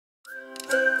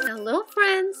Hello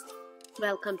friends,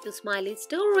 welcome to Smiley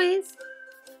Stories.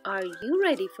 Are you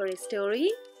ready for a story?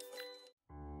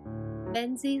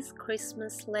 Benji's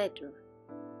Christmas Letter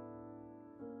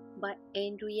by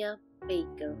Andrea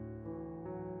Baker.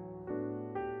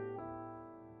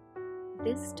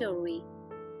 This story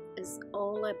is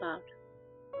all about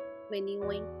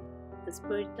renewing the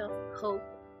spirit of hope,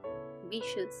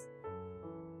 wishes,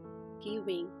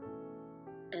 giving,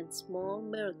 and small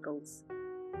miracles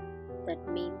that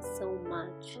mean so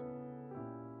much.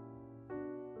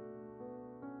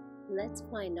 Let's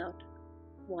find out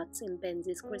what's in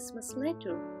Benji's Christmas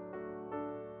letter.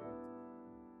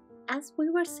 As we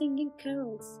were singing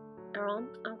carols around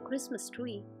our Christmas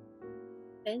tree,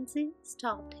 Benji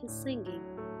stopped his singing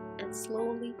and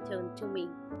slowly turned to me.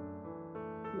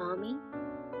 "Mommy,"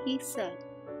 he said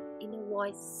in a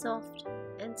voice soft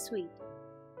and sweet.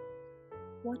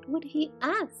 What would he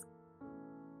ask?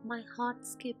 My heart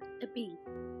skipped a beat.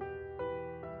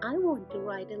 "I want to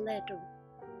write a letter."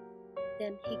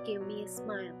 Then he gave me a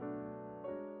smile.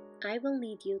 "I will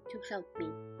need you to help me,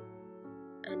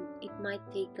 and it might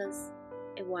take us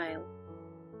a while."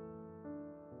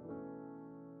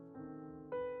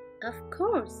 "Of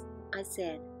course," I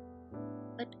said.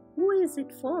 "But who is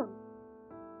it for?"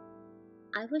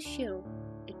 I was sure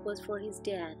it was for his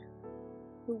dad,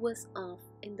 who was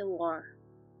off in the war.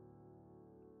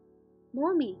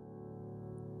 "Mommy,"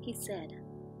 he said,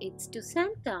 "it's to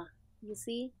Santa, you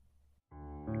see.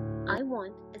 I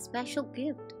want a special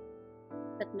gift,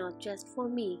 but not just for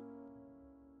me."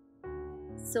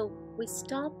 So we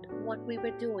stopped what we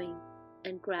were doing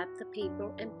and grabbed the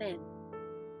paper and pen.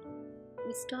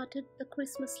 We started the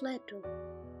Christmas letter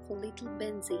for little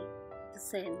Benji to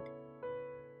send.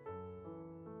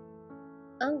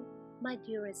 "Oh, my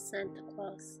dearest Santa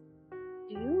Claus,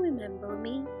 do you remember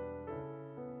me?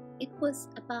 It was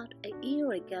about a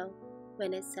year ago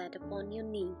when I sat upon your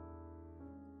knee.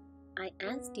 I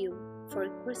asked you for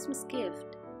a Christmas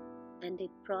gift, and it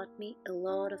brought me a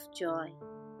lot of joy.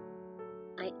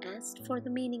 I asked for the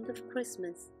meaning of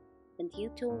Christmas, and you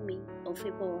told me of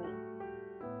a boy.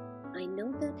 I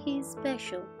know that he is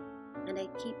special, and I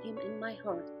keep him in my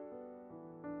heart.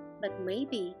 But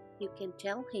maybe you can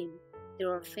tell him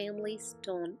there are families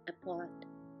torn apart.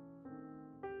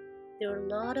 There are a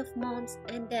lot of moms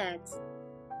and dads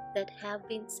that have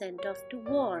been sent off to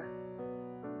war.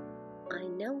 I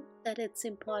know that it's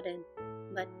important,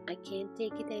 but I can't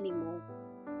take it anymore.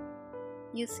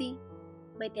 You see,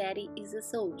 my daddy is a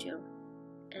soldier,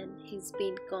 and he's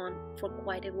been gone for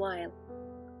quite a while.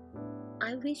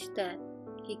 I wish that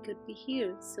he could be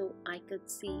here so I could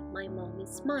see my mommy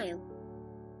smile.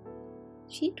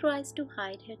 She tries to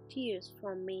hide her tears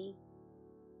from me,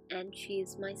 and she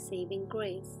is my saving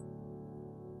grace.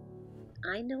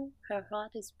 I know her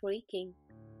heart is breaking,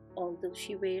 although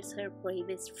she wears her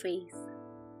bravest face.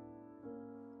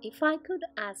 If I could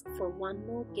ask for one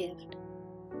more gift,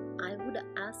 I would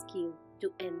ask you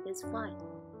to end this fight,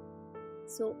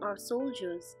 so our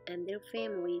soldiers and their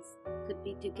families could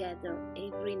be together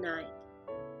every night.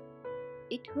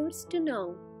 It hurts to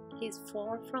know he's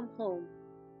far from home,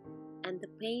 and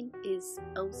the pain is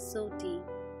oh so deep.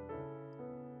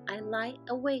 I lie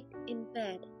awake in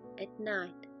bed at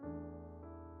night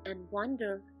and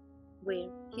wonder where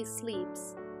he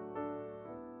sleeps.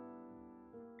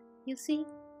 You see,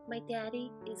 my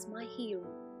daddy is my hero,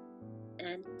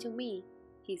 and to me,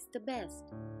 he's the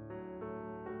best.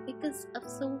 Because of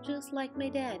soldiers like my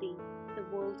daddy, the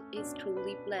world is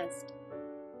truly blessed.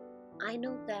 I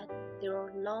know that there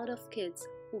are a lot of kids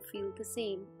who feel the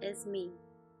same as me.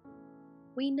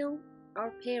 We know our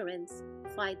parents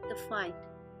fight the fight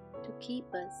to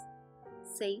keep us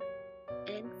safe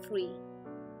and free.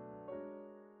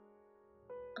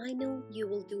 I know you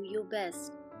will do your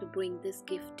best to bring this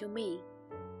gift to me,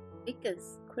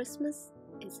 because Christmas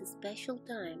is a special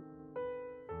time,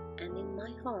 and in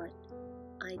my heart,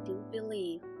 I do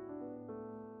believe.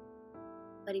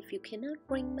 But if you cannot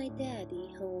bring my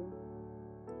daddy home,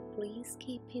 please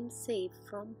keep him safe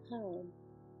from harm,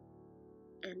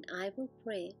 and I will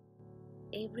pray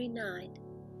every night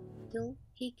till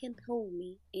he can hold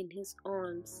me in his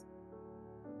arms."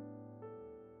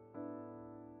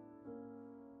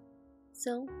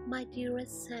 So, my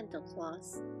dearest Santa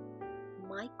Claus,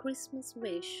 my Christmas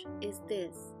wish is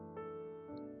this.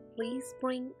 Please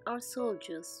bring our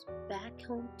soldiers back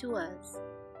home to us,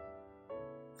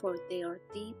 for they are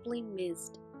deeply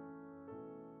missed.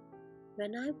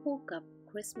 When I woke up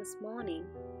Christmas morning,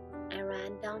 I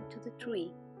ran down to the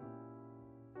tree.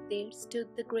 There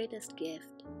stood the greatest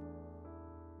gift,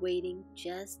 waiting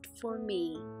just for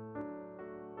me.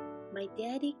 My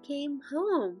daddy came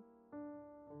home.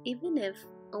 even if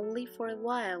only for a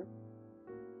while.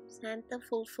 Santa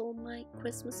fulfilled my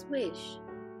Christmas wish,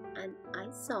 and I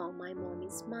saw my mommy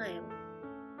smile.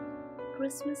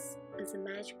 Christmas is a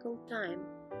magical time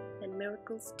when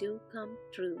miracles do come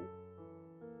true.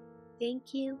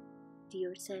 Thank you,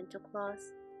 dear Santa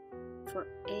Claus, for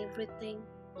everything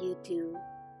you do.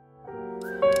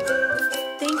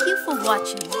 Thank you for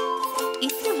watching.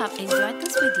 If you have enjoyed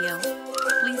this video,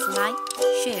 please like,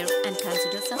 share and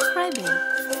consider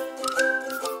subscribing.